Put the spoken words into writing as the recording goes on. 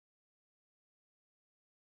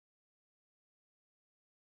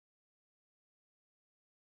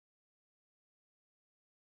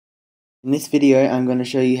In this video, I'm going to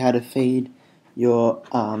show you how to feed your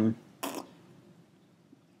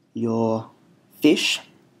fish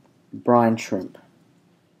brine shrimp.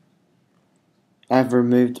 I've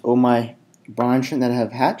removed all my brine shrimp that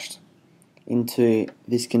have hatched into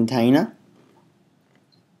this container,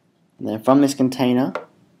 and then from this container,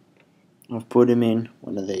 I've put them in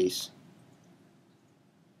one of these.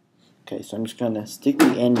 Okay, so I'm just going to stick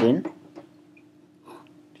the end in,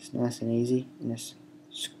 just nice and easy, and just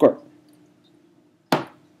squirt.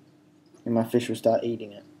 And my fish will start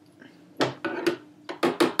eating it.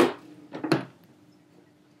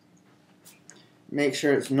 Make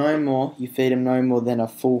sure it's no more, you feed them no more than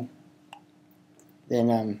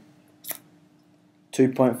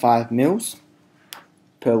 2.5 mils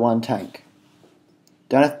per one tank.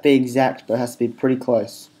 Don't have to be exact, but it has to be pretty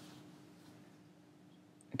close.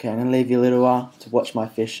 Okay, I'm going to leave you a little while to watch my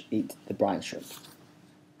fish eat the brine shrimp.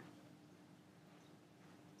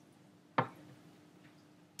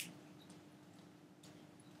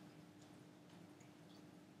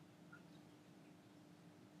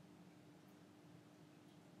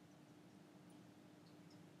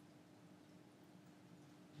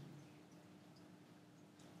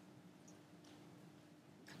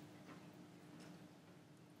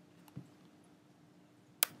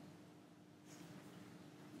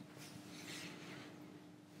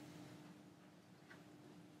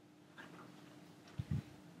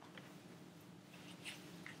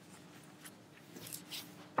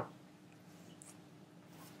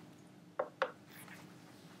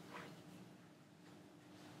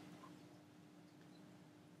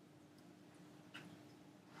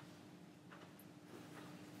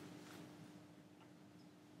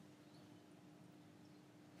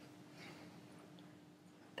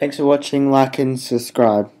 Thanks for watching, like and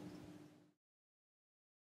subscribe.